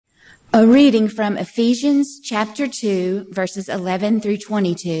A reading from Ephesians chapter 2, verses 11 through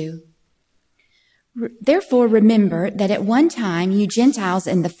 22. Therefore remember that at one time you Gentiles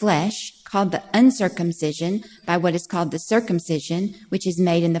in the flesh, called the uncircumcision by what is called the circumcision, which is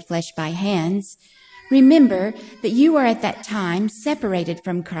made in the flesh by hands, remember that you were at that time separated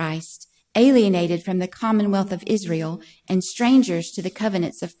from Christ, alienated from the commonwealth of Israel, and strangers to the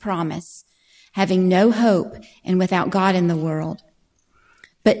covenants of promise, having no hope and without God in the world.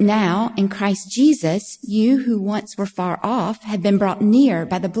 But now, in Christ Jesus, you who once were far off have been brought near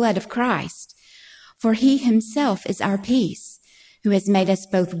by the blood of Christ. For he himself is our peace, who has made us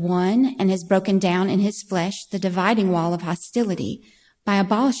both one and has broken down in his flesh the dividing wall of hostility by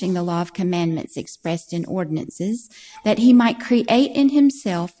abolishing the law of commandments expressed in ordinances, that he might create in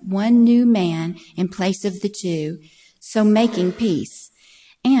himself one new man in place of the two, so making peace,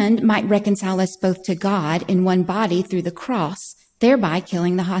 and might reconcile us both to God in one body through the cross, thereby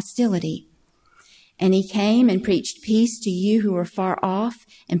killing the hostility. And he came and preached peace to you who were far off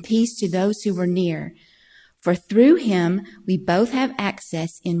and peace to those who were near. For through him we both have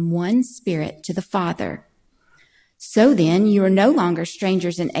access in one spirit to the Father. So then you are no longer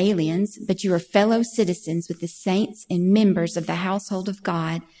strangers and aliens, but you are fellow citizens with the saints and members of the household of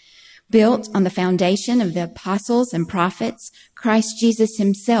God, built on the foundation of the apostles and prophets, Christ Jesus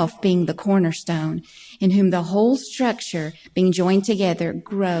himself being the cornerstone, in whom the whole structure, being joined together,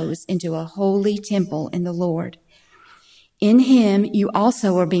 grows into a holy temple in the Lord. In him you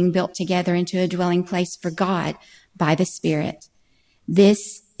also are being built together into a dwelling place for God by the Spirit.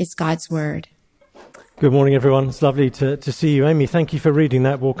 This is God's word. Good morning, everyone. It's lovely to see you. Amy, thank you for reading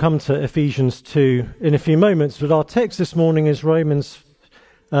that. We'll come to Ephesians 2 in a few moments, but our text this morning is Romans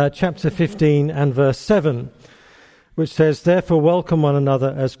chapter 15 and verse 7, which says, "Therefore welcome one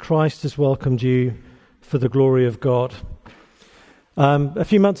another as Christ has welcomed you for the glory of God." A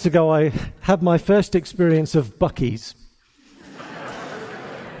few months ago, I had my first experience of Buc-ee's.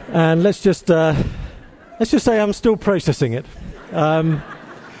 And let's just say I'm still processing it.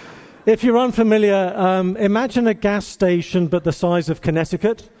 If you're unfamiliar, imagine a gas station but the size of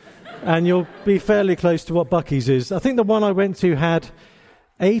Connecticut, and you'll be fairly close to what Buc-ee's is. I think the one I went to had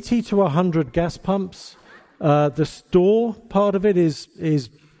 80 to 100 gas pumps. The store part of it is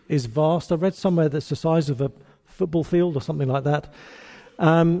vast. I read somewhere that's the size of a football field or something like that.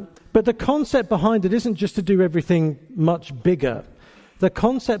 But the concept behind it isn't just to do everything much bigger. The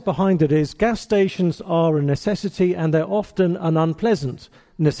concept behind it is gas stations are a necessity, and they're often an unpleasant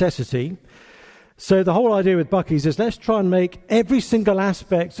necessity. So the whole idea with Buc-ee's is let's try and make every single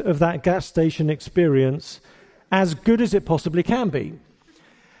aspect of that gas station experience as good as it possibly can be.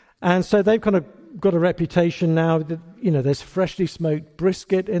 And so they've kind of got a reputation now that, there's freshly smoked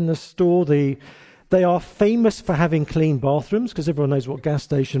brisket in the store. They are famous for having clean bathrooms, because everyone knows what gas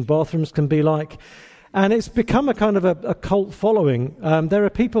station bathrooms can be like. And it's become a kind of a cult following. There are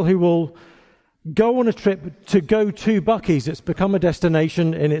people who will go on a trip to go to Buc-ee's. It's become a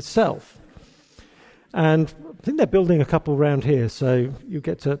destination in itself. And I think they're building a couple around here, so you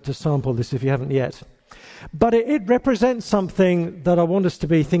get to sample this if you haven't yet. But it represents something that I want us to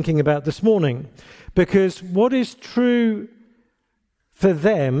be thinking about this morning, because what is true for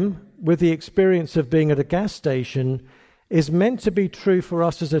them with the experience of being at a gas station is meant to be true for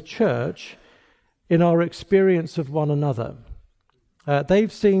us as a church in our experience of one another.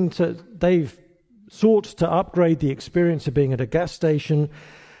 They've sought to upgrade the experience of being at a gas station.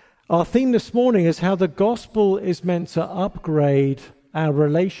 Our theme this morning is how the gospel is meant to upgrade our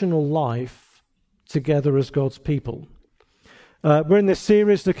relational life together as God's people. We're in this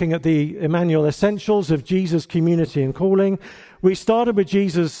series looking at the Immanuel essentials of Jesus' community and calling. We started with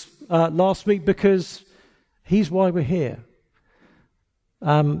Jesus last week because he's why we're here.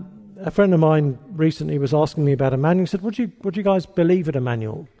 A friend of mine recently was asking me about Immanuel. He said, what do you guys believe at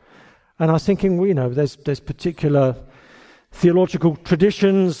Immanuel? And I was thinking, there's particular theological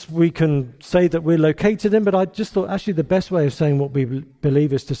traditions we can say that we're located in, but I just thought actually the best way of saying what we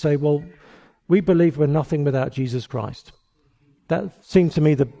believe is to say, well, we believe we're nothing without Jesus Christ. That seemed to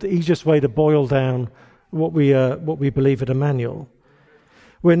me the easiest way to boil down what we believe at Immanuel.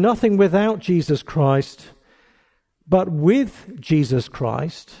 We're nothing without Jesus Christ, but with Jesus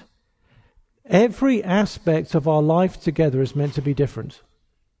Christ, every aspect of our life together is meant to be different.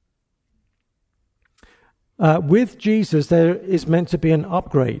 With Jesus, there is meant to be an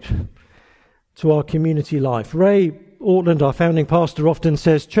upgrade to our community life. Ray Ortland, our founding pastor, often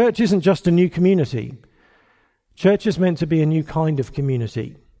says, church isn't just a new community. Church is meant to be a new kind of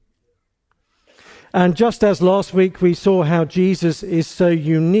community. And just as last week we saw how Jesus is so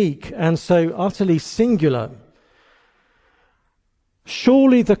unique and so utterly singular,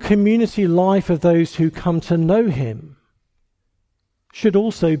 surely the community life of those who come to know him should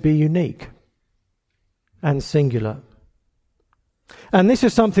also be unique and singular. And this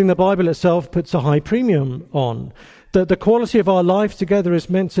is something the Bible itself puts a high premium on, that the quality of our life together is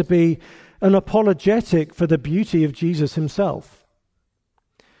meant to be an apologetic for the beauty of Jesus himself.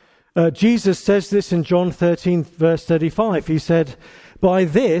 Jesus says this in John 13, verse 35. He said, "By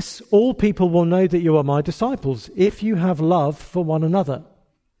this all people will know that you are my disciples, if you have love for one another."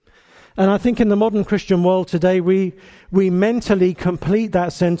 And I think in the modern Christian world today, we mentally complete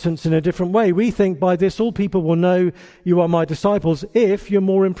that sentence in a different way. We think, by this all people will know you are my disciples if you're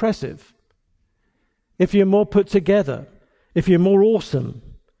more impressive, if you're more put together, if you're more awesome,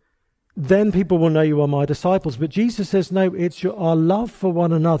 then people will know you are my disciples. But Jesus says, no, it's our love for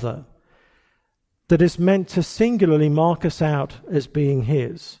one another that is meant to singularly mark us out as being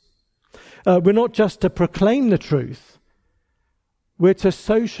his. We're not just to proclaim the truth, we're to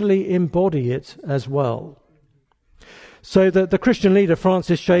socially embody it as well. So that the Christian leader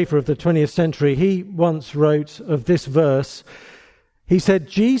Francis Schaeffer of the 20th century, he once wrote of this verse, he said,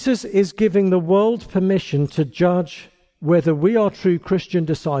 "Jesus is giving the world permission to judge whether we are true Christian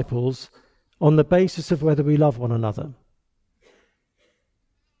disciples on the basis of whether we love one another."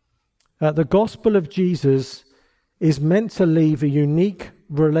 The gospel of Jesus is meant to leave a unique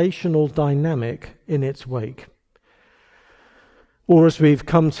relational dynamic in its wake. Or as we've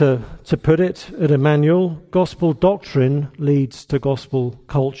come to put it at Immanuel, gospel doctrine leads to gospel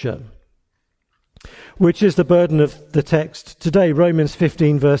culture, which is the burden of the text today. Romans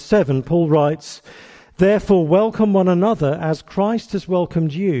 15, verse 7, Paul writes, "Therefore welcome one another as Christ has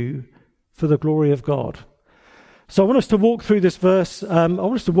welcomed you for the glory of God." So I want us to walk through this verse. I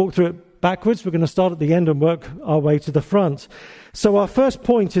want us to walk through it backwards. We're going to start at the end and work our way to the front. So our first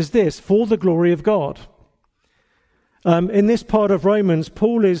point is this: for the glory of God. In this part of Romans,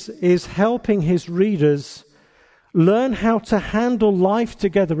 Paul is helping his readers learn how to handle life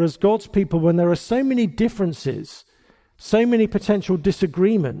together as God's people when there are so many differences, so many potential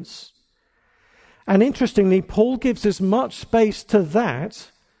disagreements. And interestingly, Paul gives as much space to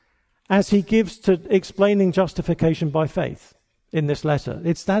that as he gives to explaining justification by faith in this letter.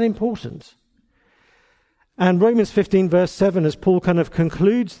 It's that important. And Romans 15, verse 7, as Paul kind of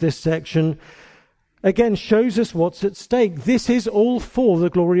concludes this section, again shows us what's at stake. This is all for the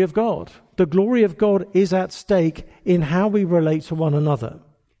glory of God. The glory of God is at stake in how we relate to one another.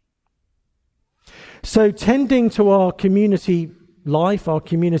 So tending to our community life, our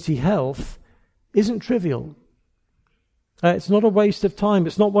community health, isn't trivial. It's not a waste of time.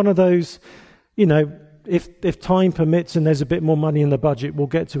 It's not one of those, if time permits and there's a bit more money in the budget, we'll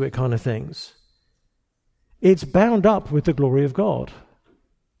get to it kind of things. It's bound up with the glory of God.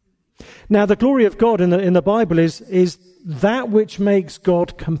 Now, the glory of God in the Bible is that which makes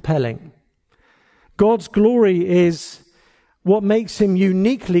God compelling. God's glory is what makes him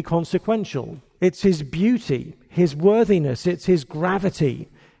uniquely consequential. It's his beauty, his worthiness, it's his gravity,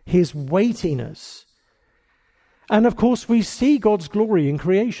 his weightiness. And of course, we see God's glory in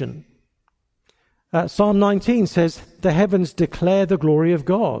creation. Psalm 19 says, "The heavens declare the glory of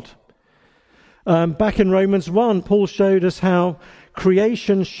God." Back in Romans 1, Paul showed us how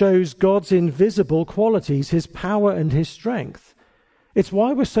creation shows God's invisible qualities, his power and his strength. It's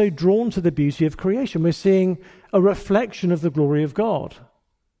why we're so drawn to the beauty of creation. We're seeing a reflection of the glory of God.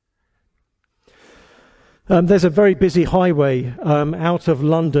 There's a very busy highway out of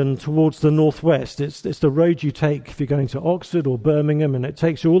London towards the northwest. It's the road you take if you're going to Oxford or Birmingham, and it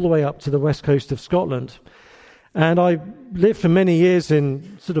takes you all the way up to the west coast of Scotland. And I lived for many years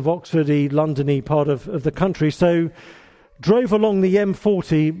in sort of Oxford-y, London-y part of the country, so drove along the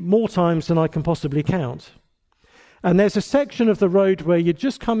M40 more times than I can possibly count. And there's a section of the road where you're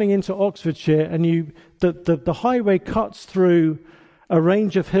just coming into Oxfordshire and the highway cuts through a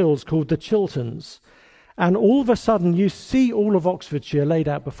range of hills called the Chilterns. And all of a sudden you see all of Oxfordshire laid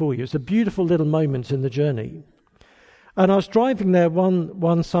out before you. It's a beautiful little moment in the journey. And I was driving there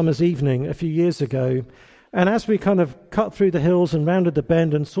one summer's evening a few years ago, and as we kind of cut through the hills and rounded the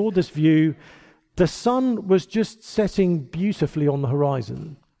bend and saw this view, the sun was just setting beautifully on the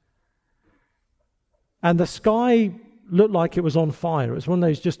horizon. And the sky looked like it was on fire. It was one of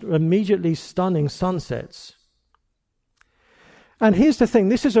those just immediately stunning sunsets. And here's the thing,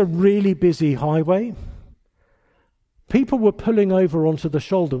 this is a really busy highway. People were pulling over onto the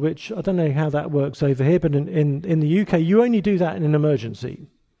shoulder, which I don't know how that works over here, but in the UK, you only do that in an emergency.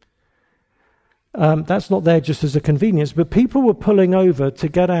 That's not there just as a convenience, but people were pulling over to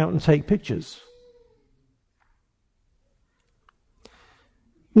get out and take pictures.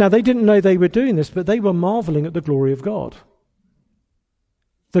 Now, they didn't know they were doing this, but they were marveling at the glory of God.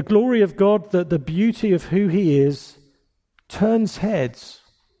 The glory of God, the beauty of who he is, turns heads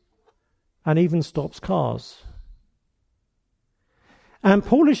and even stops cars. And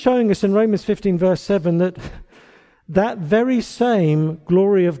Paul is showing us in Romans 15 verse 7 that that very same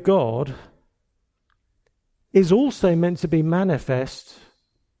glory of God is also meant to be manifest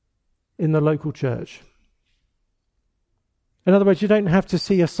in the local church. In other words, you don't have to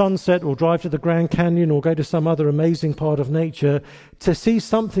see a sunset or drive to the Grand Canyon or go to some other amazing part of nature to see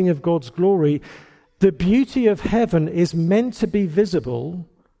something of God's glory. The beauty of heaven is meant to be visible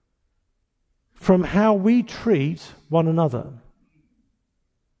from how we treat one another.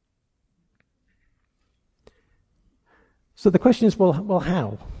 So the question is, well,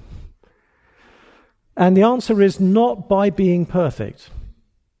 how? And the answer is not by being perfect.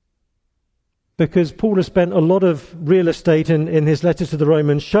 Because Paul has spent a lot of real estate in his letter to the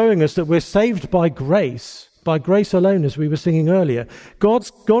Romans showing us that we're saved by grace alone, as we were singing earlier.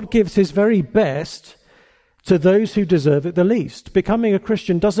 God gives his very best to those who deserve it the least. Becoming a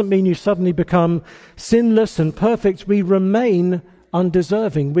Christian doesn't mean you suddenly become sinless and perfect. We remain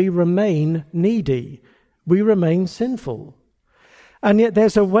undeserving. We remain needy. We remain sinful. And yet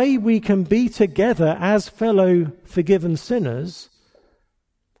there's a way we can be together as fellow forgiven sinners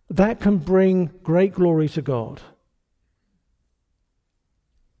that can bring great glory to God.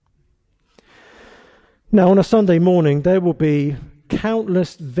 Now, on a Sunday morning, there will be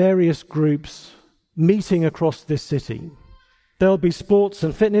countless various groups meeting across this city. There'll be sports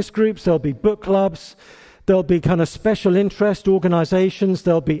and fitness groups, there'll be book clubs, there'll be kind of special interest organizations,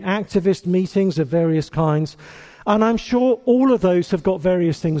 there'll be activist meetings of various kinds, and I'm sure all of those have got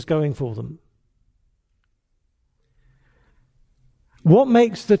various things going for them. What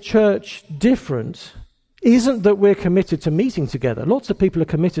makes the church different isn't that we're committed to meeting together. Lots of people are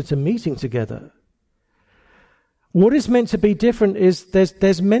committed to meeting together. What is meant to be different is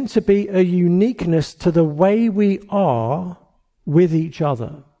there's meant to be a uniqueness to the way we are with each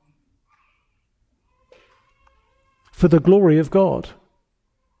other for the glory of God.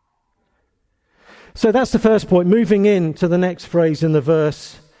 So that's the first point. Moving in to the next phrase in the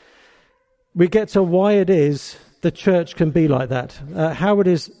verse, we get to why it is the church can be like that, how it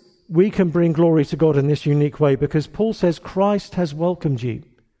is we can bring glory to God in this unique way, because Paul says Christ has welcomed you.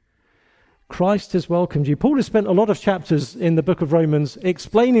 Christ has welcomed you. Paul has spent a lot of chapters in the book of Romans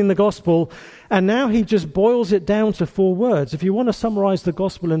explaining the gospel, and now he just boils it down to 4 words. If you want to summarize the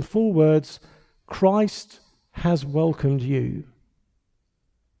gospel in 4 words, Christ has welcomed you.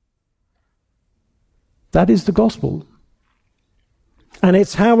 That is the gospel. And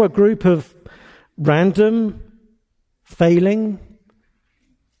it's how a group of random, failing,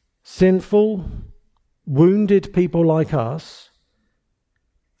 sinful, wounded people like us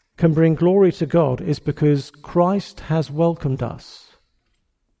can bring glory to God, is because Christ has welcomed us.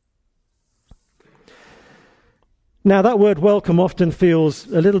 Now, that word welcome often feels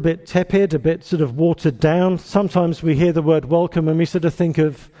a little bit tepid, a bit sort of watered down. Sometimes we hear the word welcome and we sort of think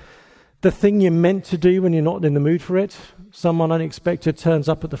of the thing you're meant to do when you're not in the mood for it. Someone unexpected turns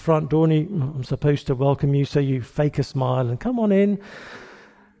up at the front door and I'm supposed to welcome you, so you fake a smile and come on in.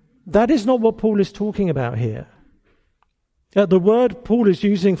 That is not what Paul is talking about here. The word Paul is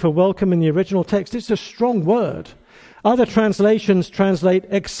using for welcome in the original text, it's a strong word. Other translations translate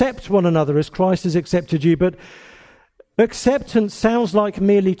accept one another as Christ has accepted you, but acceptance sounds like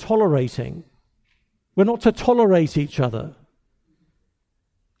merely tolerating. We're not to tolerate each other,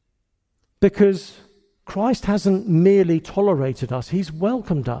 because Christ hasn't merely tolerated us, he's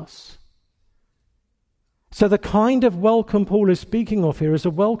welcomed us. So the kind of welcome Paul is speaking of here is a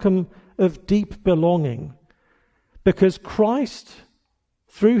welcome of deep belonging, because Christ,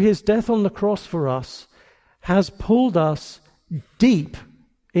 through his death on the cross for us, has pulled us deep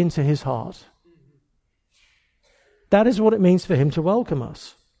into his heart. That is what it means for him to welcome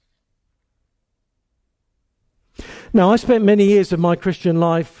us. Now, I spent many years of my Christian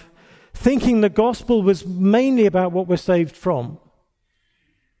life thinking the gospel was mainly about what we're saved from.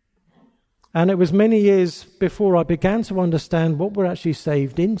 And it was many years before I began to understand what we're actually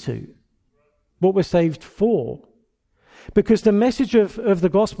saved into, what we're saved for. Because the message of the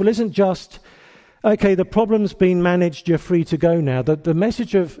gospel isn't just, okay, the problem's been managed, you're free to go now. The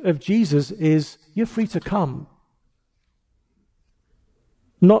message of Jesus is, you're free to come.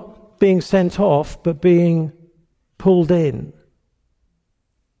 Not being sent off, but being pulled in.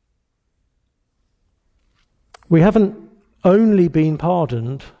 We haven't only been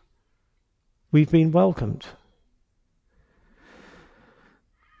pardoned, we've been welcomed.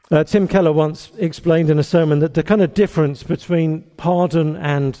 Tim Keller once explained in a sermon that the kind of difference between pardon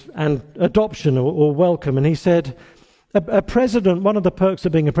and adoption or welcome, and he said, A president, one of the perks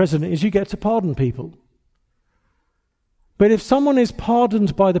of being a president is you get to pardon people. But if someone is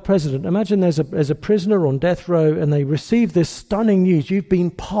pardoned by the president, imagine there's a prisoner on death row and they receive this stunning news, you've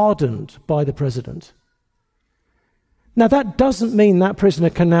been pardoned by the president. Now that doesn't mean that prisoner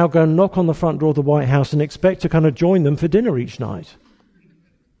can now go and knock on the front door of the White House and expect to kind of join them for dinner each night.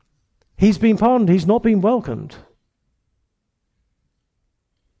 He's been pardoned, he's not been welcomed.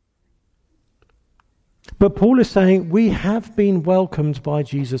 But Paul is saying we have been welcomed by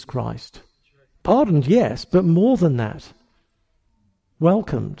Jesus Christ. Pardoned, yes, but more than that.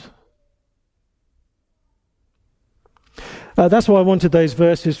 Welcomed. That's why I wanted those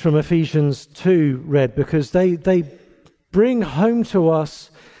verses from Ephesians 2 read, because they bring home to us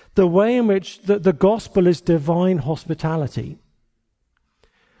the way in which the gospel is divine hospitality.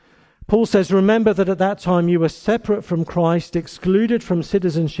 Paul says, remember that at that time you were separate from Christ, excluded from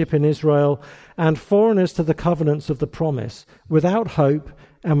citizenship in Israel, and foreigners to the covenants of the promise, without hope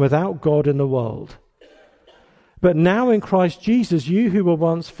and without God in the world. But now in Christ Jesus, you who were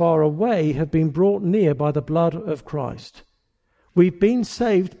once far away have been brought near by the blood of Christ. We've been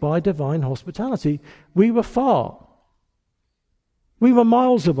saved by divine hospitality. We were far. We were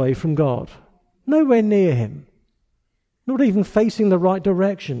miles away from God, nowhere near him, not even facing the right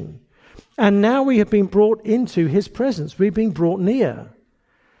direction. And now we have been brought into his presence. We've been brought near.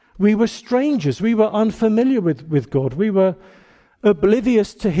 We were strangers. We were unfamiliar with God. We were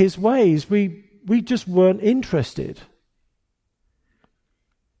oblivious to his ways. We just weren't interested.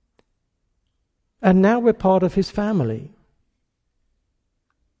 And now we're part of his family,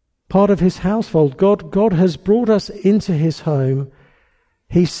 part of his household. God has brought us into his home.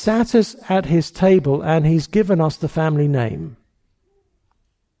 He sat us at his table and he's given us the family name.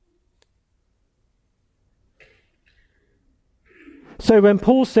 So when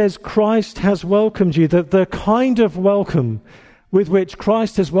Paul says Christ has welcomed you, the kind of welcome with which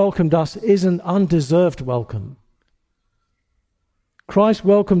Christ has welcomed us is an undeserved welcome. Christ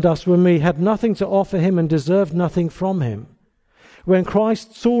welcomed us when we had nothing to offer him and deserved nothing from him. When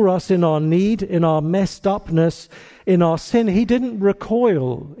Christ saw us in our need, in our messed upness, in our sin, he didn't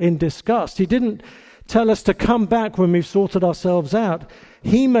recoil in disgust. He didn't tell us to come back when we've sorted ourselves out.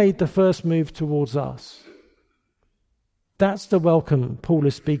 He made the first move towards us. That's the welcome Paul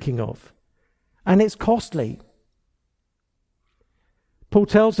is speaking of. And it's costly. Paul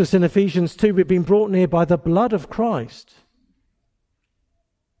tells us in Ephesians 2, we've been brought near by the blood of Christ.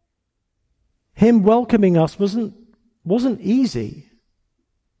 Him welcoming us wasn't easy.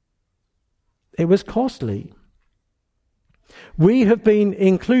 It was costly. We have been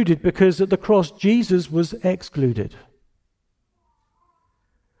included because at the cross Jesus was excluded.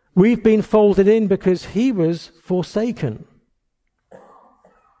 We've been folded in because he was forsaken.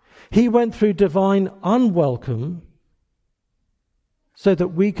 He went through divine unwelcome so that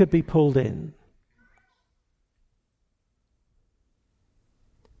we could be pulled in.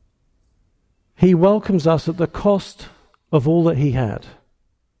 He welcomes us at the cost of all that he had.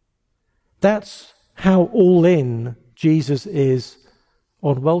 That's how all in Jesus is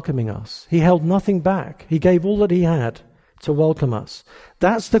on welcoming us. He held nothing back. He gave all that he had to welcome us.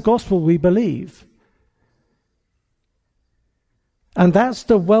 That's the gospel we believe. And that's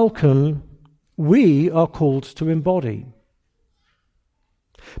the welcome we are called to embody.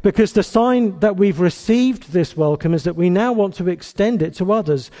 Because the sign that we've received this welcome is that we now want to extend it to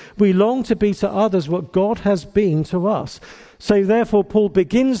others. We long to be to others what God has been to us. So therefore, Paul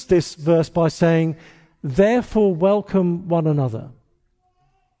begins this verse by saying, therefore welcome one another.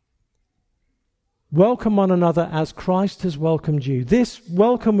 Welcome one another as Christ has welcomed you. This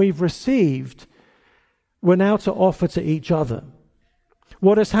welcome we've received, we're now to offer to each other.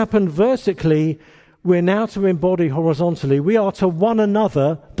 What has happened vertically, we're now to embody horizontally. We are to one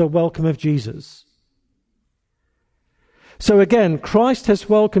another the welcome of Jesus. So again, Christ has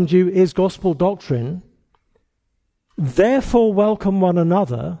welcomed you is gospel doctrine. Therefore, welcome one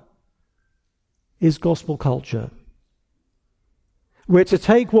another is gospel culture. We're to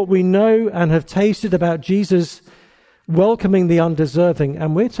take what we know and have tasted about Jesus welcoming the undeserving,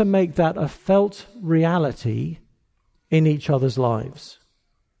 and we're to make that a felt reality in each other's lives.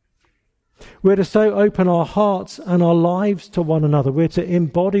 We're to so open our hearts and our lives to one another. We're to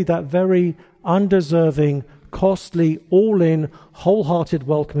embody that very undeserving, costly, all-in, wholehearted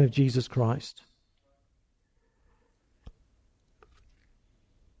welcome of Jesus Christ.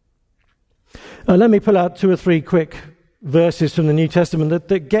 Let me pull out 2 or 3 quick verses from the New Testament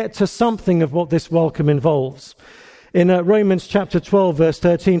that get to something of what this welcome involves. In Romans chapter 12, verse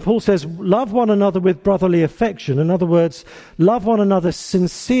 13, Paul says, love one another with brotherly affection. In other words, love one another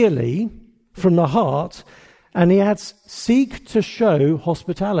sincerely from the heart And he adds, seek to show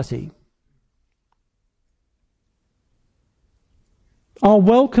hospitality. Our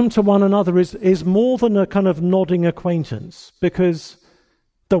welcome to one another is more than a kind of nodding acquaintance, because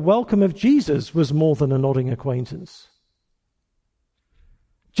the welcome of Jesus was more than a nodding acquaintance.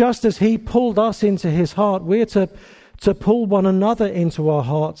 Just as he pulled us into his heart, we're to pull one another into our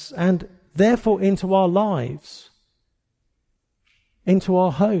hearts and therefore into our lives, into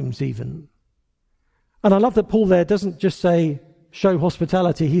our homes even. And I love that Paul there doesn't just say, show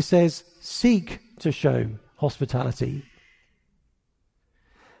hospitality. He says, seek to show hospitality.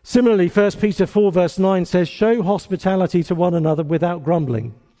 Similarly, 1 Peter 4 verse 9 says, show hospitality to one another without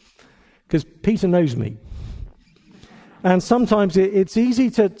grumbling. Because Peter knows me. And sometimes it's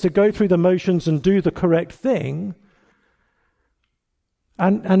easy to go through the motions and do the correct thing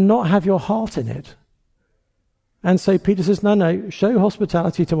and not have your heart in it. And so Peter says, no, show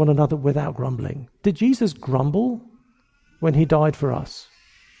hospitality to one another without grumbling. Did Jesus grumble when he died for us?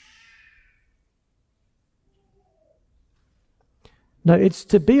 No, it's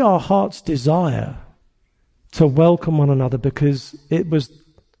to be our heart's desire to welcome one another, because it was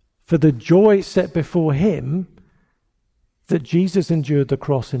for the joy set before him that Jesus endured the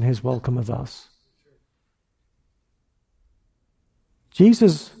cross in his welcome of us.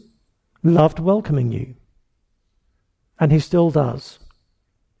 Jesus loved welcoming you, and he still does.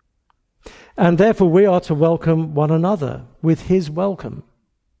 And therefore we are to welcome one another with his welcome.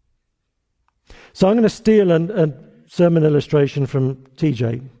 So I'm going to steal a sermon illustration from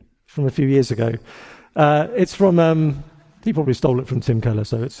TJ from a few years ago. It's from, he probably stole it from Tim Keller,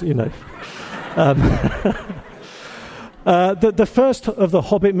 so it's, you know. The first of the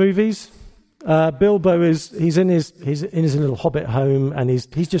Hobbit movies, Bilbo he's in his little Hobbit home, and he's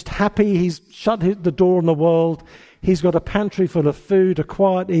just happy. He's shut the door on the world. He's got a pantry full of food, a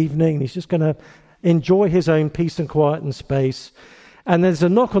quiet evening. He's just going to enjoy his own peace and quiet and space. And there's a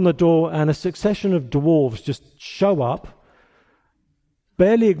knock on the door, and a succession of dwarves just show up,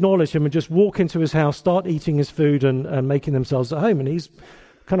 barely acknowledge him, and just walk into his house, start eating his food and making themselves at home. And he's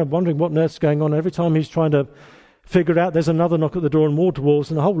kind of wondering what on earth's going on. Every time he's trying to figure it out, there's another knock at the door and more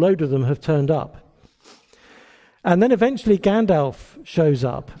dwarves, and a whole load of them have turned up. And then eventually Gandalf shows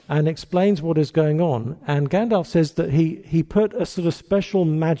up and explains what is going on. And Gandalf says that he put a sort of special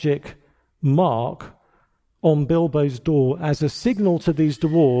magic mark on Bilbo's door as a signal to these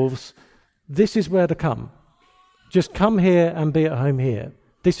dwarves, this is where to come. Just come here and be at home here.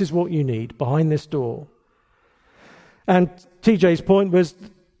 This is what you need, behind this door. And TJ's point was,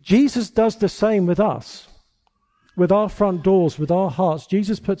 Jesus does the same with us. With our front doors, with our hearts,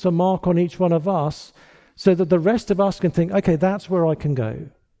 Jesus puts a mark on each one of us so that the rest of us can think, okay, that's where I can go.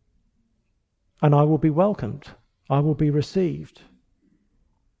 And I will be welcomed. I will be received.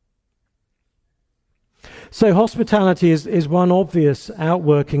 So hospitality is one obvious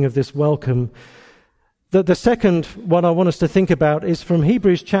outworking of this welcome. The second one I want us to think about is from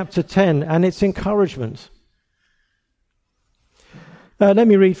Hebrews chapter 10, and it's encouragement. Let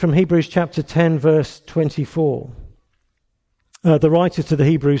me read from Hebrews chapter 10, verse 24. The writer to the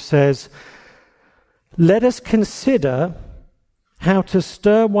Hebrews says, let us consider how to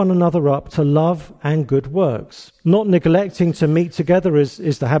stir one another up to love and good works, not neglecting to meet together as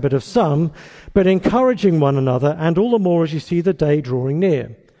is the habit of some, but encouraging one another, and all the more as you see the day drawing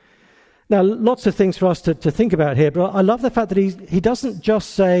near. Now, lots of things for us to think about here, but I love the fact that he doesn't just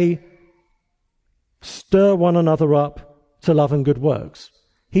say, stir one another up to love and good works.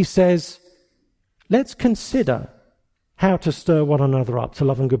 He says, let's consider how to stir one another up to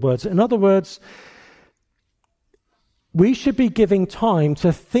love and good works. In other words, we should be giving time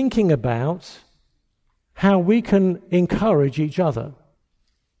to thinking about how we can encourage each other.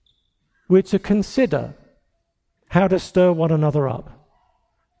 We're to consider how to stir one another up.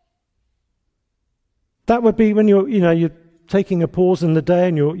 That would be when you're taking a pause in the day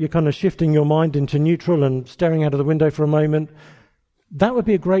and you're kind of shifting your mind into neutral and staring out of the window for a moment. That would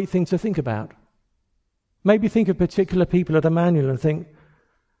be a great thing to think about. Maybe think of particular people at Immanuel and think,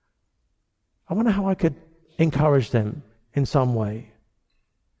 I wonder how I could encourage them in some way.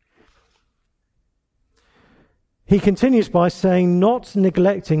 He continues by saying, not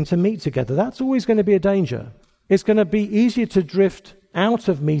neglecting to meet together. That's always going to be a danger. It's going to be easier to drift out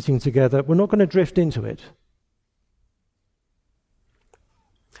of meeting together. We're not going to drift into it,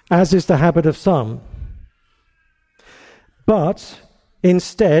 as is the habit of some. But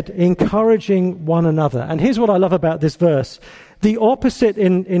instead, encouraging one another. And here's what I love about this verse. The opposite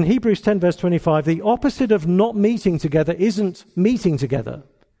in Hebrews 10 verse 25, the opposite of not meeting together isn't meeting together.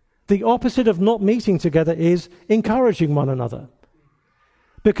 The opposite of not meeting together is encouraging one another.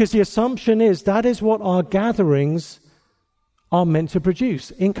 Because the assumption is that is what our gatherings are meant to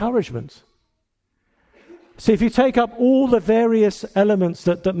produce, encouragement. See, if you take up all the various elements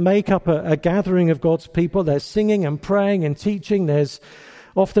that make up a gathering of God's people, there's singing and praying and teaching, there's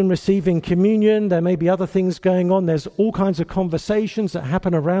often receiving communion, there may be other things going on, there's all kinds of conversations that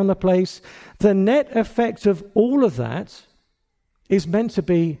happen around the place. The net effect of all of that is meant to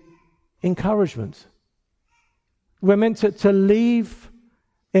be encouragement. We're meant to leave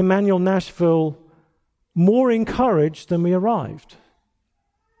Immanuel, Nashville, more encouraged than we arrived.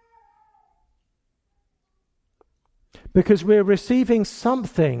 Because we're receiving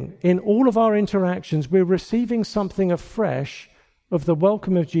something in all of our interactions, we're receiving something afresh of the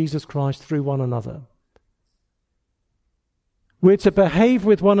welcome of Jesus Christ through one another. We're to behave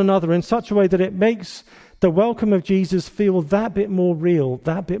with one another in such a way that it makes the welcome of Jesus feel that bit more real,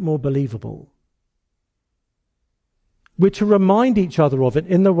 that bit more believable. We're to remind each other of it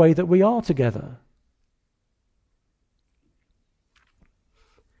in the way that we are together.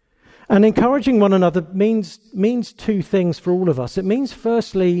 And encouraging one another means two things for all of us. It means,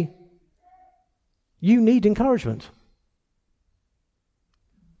 firstly, you need encouragement.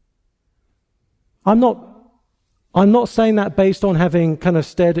 I'm not saying that based on having kind of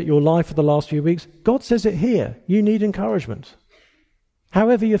stared at your life for the last few weeks. God says it here. You need encouragement.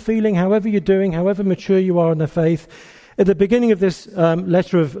 However you're feeling, however you're doing, however mature you are in the faith. At the beginning of this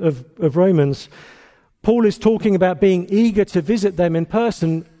letter of Romans, Paul is talking about being eager to visit them in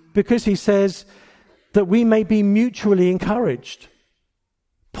person because he says that we may be mutually encouraged.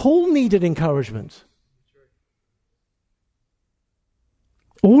 Paul needed encouragement.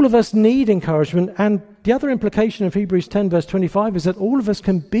 All of us need encouragement, and the other implication of Hebrews 10 verse 25 is that all of us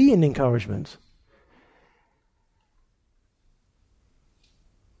can be an encouragement.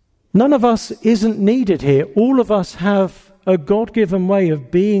 None of us isn't needed here. All of us have a God-given way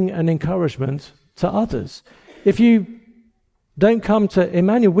of being an encouragement to others. If you don't come to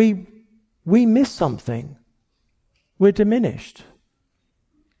Immanuel, we miss something. We're diminished.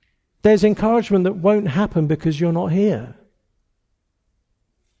 There's encouragement that won't happen because you're not here.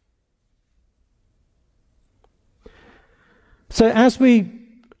 So as we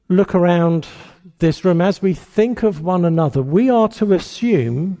look around this room, as we think of one another, we are to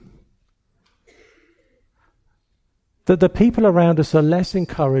assume that the people around us are less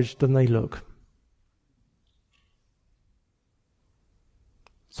encouraged than they look.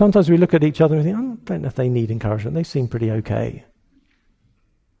 Sometimes we look at each other and think, I don't know if they need encouragement. They seem pretty okay.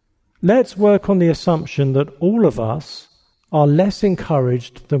 Let's work on the assumption that all of us are less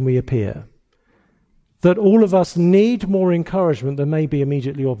encouraged than we appear. That all of us need more encouragement than may be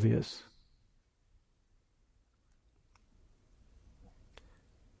immediately obvious.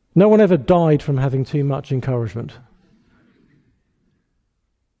 No one ever died from having too much encouragement.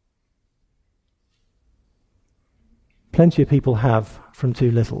 Plenty of people have from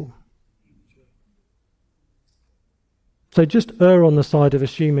too little. So just err on the side of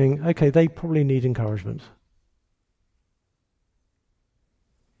assuming, okay, they probably need encouragement.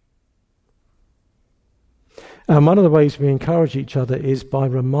 And one of the ways we encourage each other is by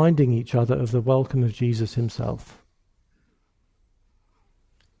reminding each other of the welcome of Jesus himself.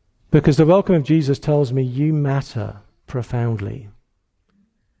 Because the welcome of Jesus tells me you matter profoundly.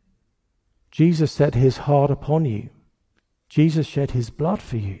 Jesus set his heart upon you. Jesus shed his blood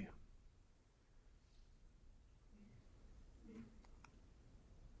for you.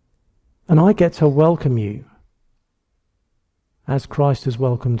 And I get to welcome you as Christ has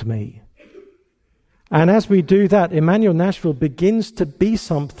welcomed me. And as we do that, Immanuel Nashville begins to be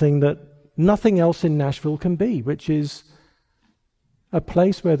something that nothing else in Nashville can be, which is a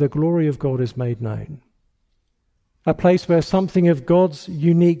place where the glory of God is made known. A place where something of God's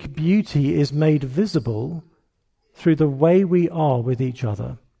unique beauty is made visible through the way we are with each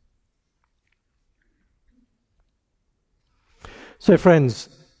other. So friends,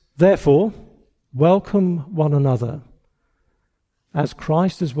 therefore, welcome one another as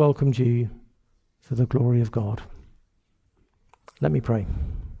Christ has welcomed you for the glory of God. Let me pray.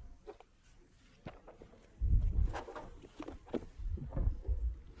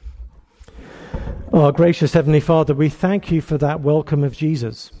 Our gracious Heavenly Father, we thank you for that welcome of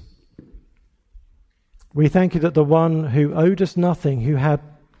Jesus. We thank you that the one who owed us nothing, who had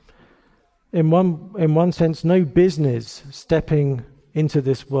in one sense no business stepping into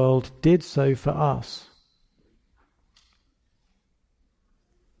this world, did so for us.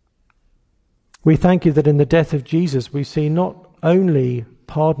 We thank you that in the death of Jesus we see not only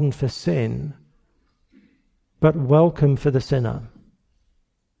pardon for sin, but welcome for the sinner.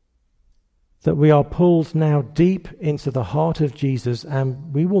 that we are pulled now deep into the heart of Jesus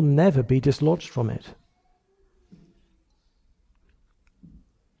and we will never be dislodged from it.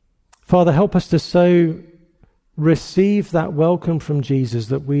 Father, help us to so receive that welcome from Jesus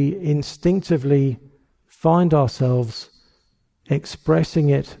that we instinctively find ourselves expressing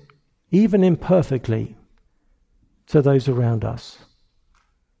it, even imperfectly, to those around us.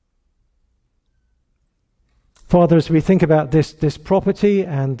 Father, as we think about this property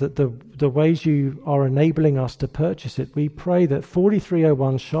and the ways you are enabling us to purchase it, we pray that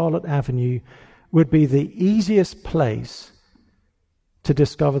 4301 Charlotte Avenue would be the easiest place to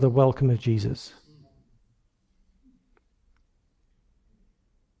discover the welcome of Jesus.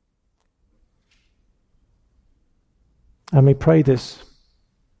 And we pray this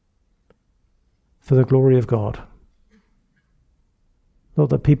for the glory of God. Not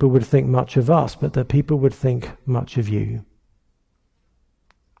that people would think much of us, but that people would think much of you.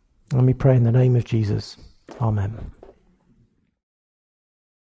 And we pray in the name of Jesus. Amen.